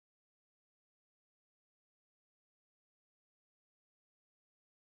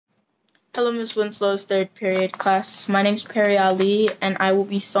Hello, Ms. Winslow's third period class. My name's Perry Ali, and I will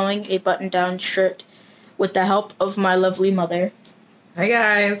be sewing a button-down shirt with the help of my lovely mother. Hi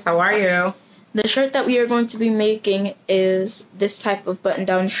guys, how are you? The shirt that we are going to be making is this type of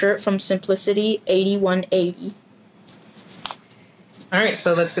button-down shirt from Simplicity 8180. Alright,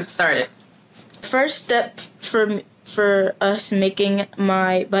 so let's get started. First step for us making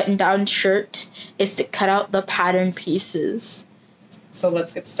my button-down shirt is to cut out the pattern pieces. So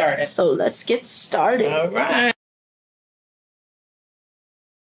let's get started. Alright.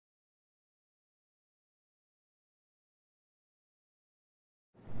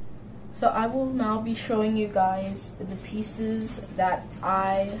 So I will now be showing you guys the pieces that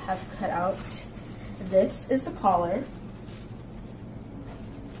I have cut out. This is the collar.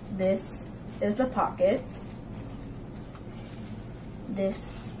 This is the pocket. This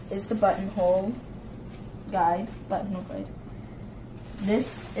is the buttonhole guide.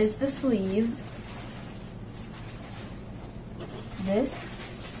 This is the sleeve. This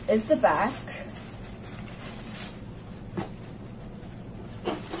is the back.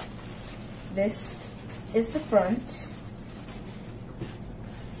 This is the front.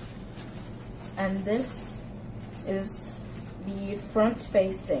 And this is the front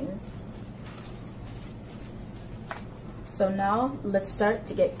facing. So now let's start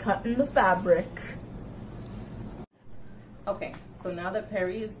to get cutting the fabric. Okay, so now that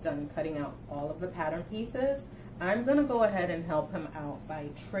Perry is done cutting out all of the pattern pieces, I'm going to go ahead and help him out by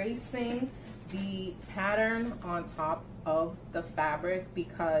tracing the pattern on top of the fabric,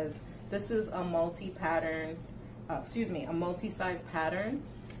 because this is a multi-size pattern,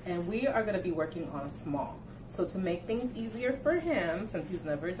 and we are going to be working on a small. So to make things easier for him, since he's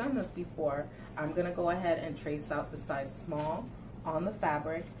never done this before, I'm going to go ahead and trace out the size small on the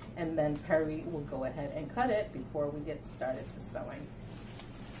fabric, and then Perry will go ahead and cut it before we get started to sewing.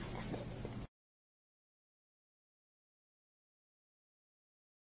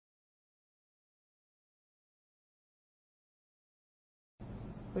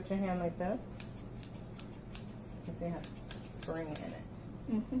 Put your hand like that. You see it has spring in it.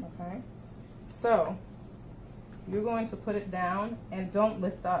 Okay? So, you're going to put it down and don't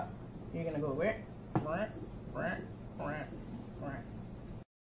lift up. You're going to go where?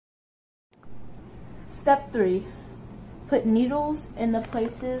 Step 3. Put needles in the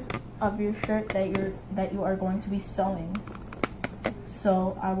places of your shirt that you are going to be sewing.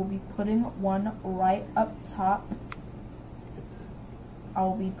 So I will be putting one right up top. I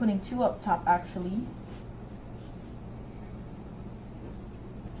will be putting two up top actually.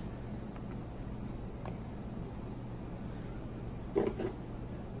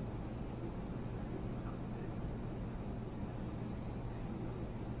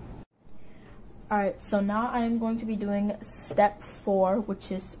 Alright, so now I am going to be doing step 4, which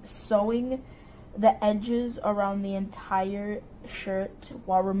is sewing the edges around the entire shirt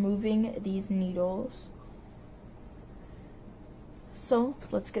while removing these needles. So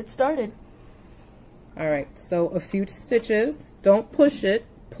let's get started. Alright, so a few stitches. Don't push it.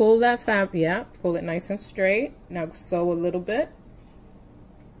 Pull that fabric. Yeah, pull it nice and straight. Now sew a little bit.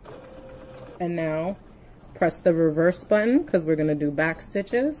 And now press the reverse button because we're going to do back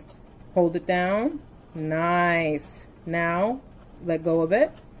stitches. Hold it down. Nice. Now let go of it.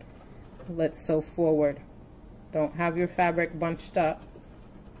 Let's sew forward. Don't have your fabric bunched up.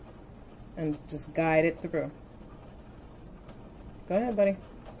 And just guide it through. Go ahead, buddy.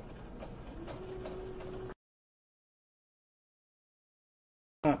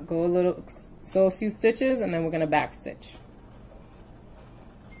 Go a little, sew a few stitches, and then we're going to back stitch.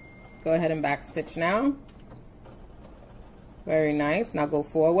 Go ahead and back stitch now. Very nice. Now go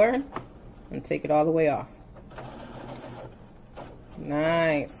forward and take it all the way off.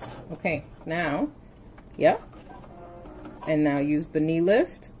 Nice. Okay, now, yep. And now use the knee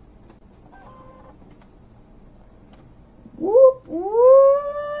lift.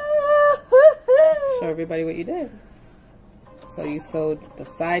 Show everybody what you did. So you sewed the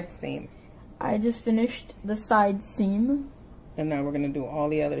side seam. I just finished the side seam. And now we're going to do all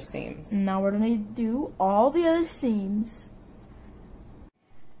the other seams. Now we're going to do all the other seams.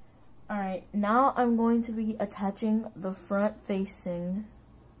 Alright, now I'm going to be attaching the front facing.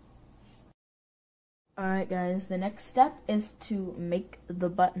 Alright guys, the next step is to make the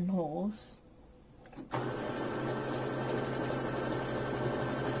buttonholes.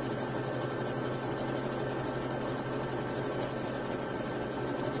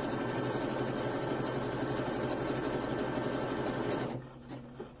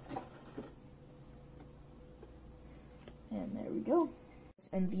 And there we go.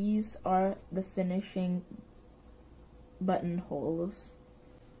 And these are the finishing buttonholes.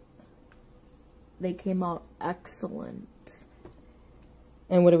 they came out excellent.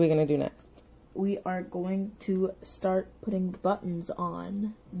 And what are we going to do next? We are going to start putting buttons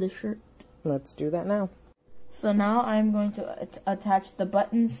on the shirt. Let's do that now. So now I'm going to attach the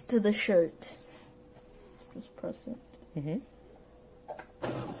buttons to the shirt. Just press it.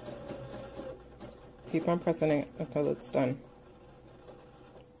 Keep on pressing it until it's done.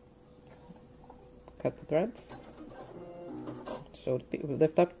 Cut the threads. Show the people,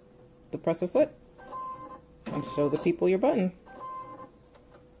 lift up the presser foot and show the people your button.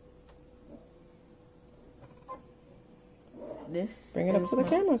 Bring it up to the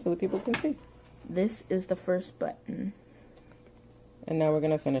camera so the people can see. This is the first button. And now we're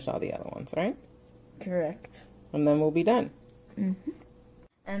going to finish all the other ones, right? Correct. And then we'll be done.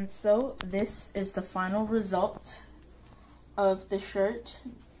 And so this is the final result of the shirt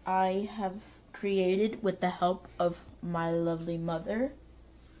I have created with the help of my lovely mother.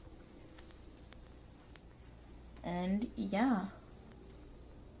 And yeah.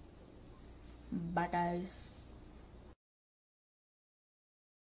 Bye guys.